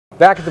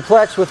Back at the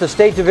Plex with the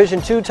State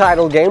Division II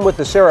title game with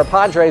the Serra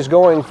Padres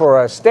going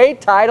for a state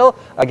title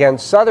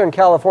against Southern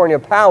California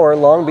Power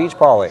Long Beach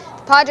Poly.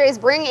 The Padres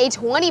bring a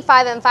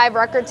 25-5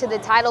 record to the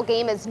title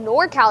game as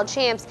NorCal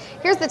champs.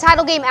 Here's the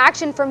title game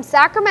action from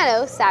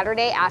Sacramento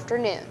Saturday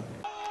afternoon.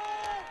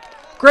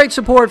 Great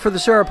support for the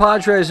Serra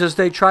Padres as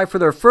they try for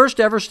their first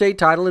ever state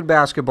title in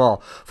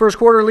basketball. First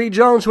quarter, Lee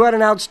Jones, who had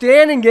an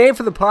outstanding game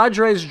for the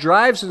Padres,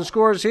 drives and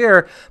scores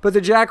here, but the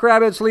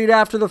Jackrabbits lead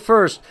after the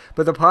first.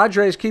 But the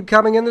Padres keep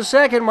coming in the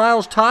second.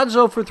 Miles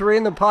TODZO for 3,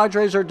 and the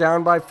Padres are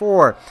down by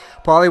 4.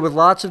 Poly with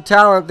lots of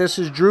talent. This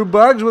is Drew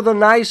Buggs with a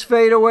nice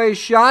fadeaway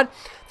shot.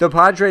 The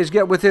Padres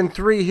get within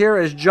 3 here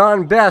as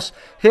John BESSE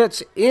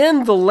hits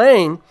in the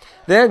lane.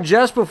 Then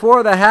just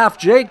before the half,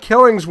 Jake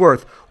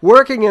KILLINGSWOORTH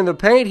working in the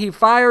paint. He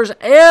fires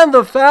and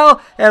the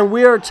foul, and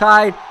we are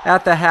tied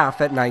at the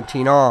half at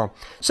 19-all.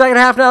 Second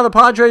half now, the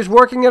Padres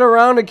working it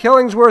around to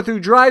KILLINGSWOORTH, who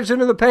drives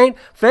into the paint,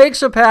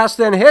 fakes a pass,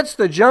 then hits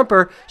the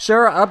jumper.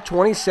 Serra up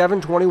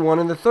 27-21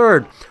 in the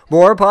third.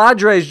 More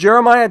Padres.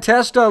 Jeremiah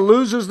TESTA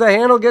loses the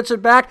handle, gets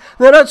it back,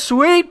 then a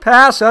sweet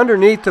pass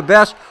underneath the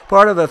BESSE,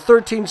 part of the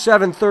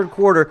 13-7 third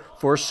quarter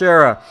for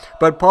Serra.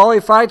 But Poly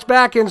fights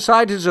back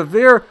inside to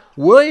Xavier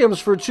Williams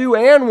for 2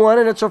 and 1,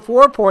 and it's a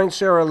 4-point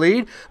Serra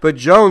lead. But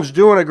Jones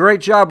doing a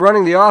great job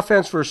running the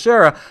offense for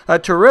Serra. A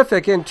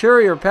terrific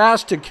interior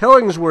pass to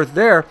KILLINGSWOORTH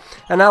there.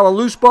 And now a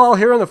loose ball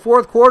here in the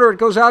fourth quarter. It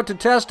goes out to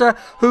TESTA,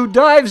 who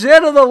dives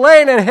into the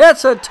lane and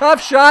hits a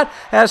tough shot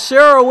as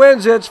Serra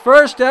wins its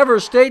first ever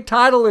state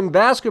title in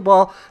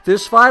basketball.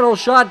 This final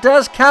shot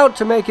does count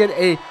to make it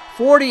a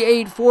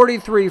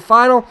 48-43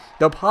 final.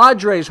 The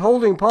Padres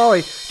holding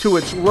Poly to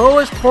its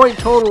lowest point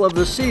total of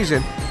the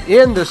season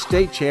in the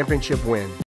state championship win.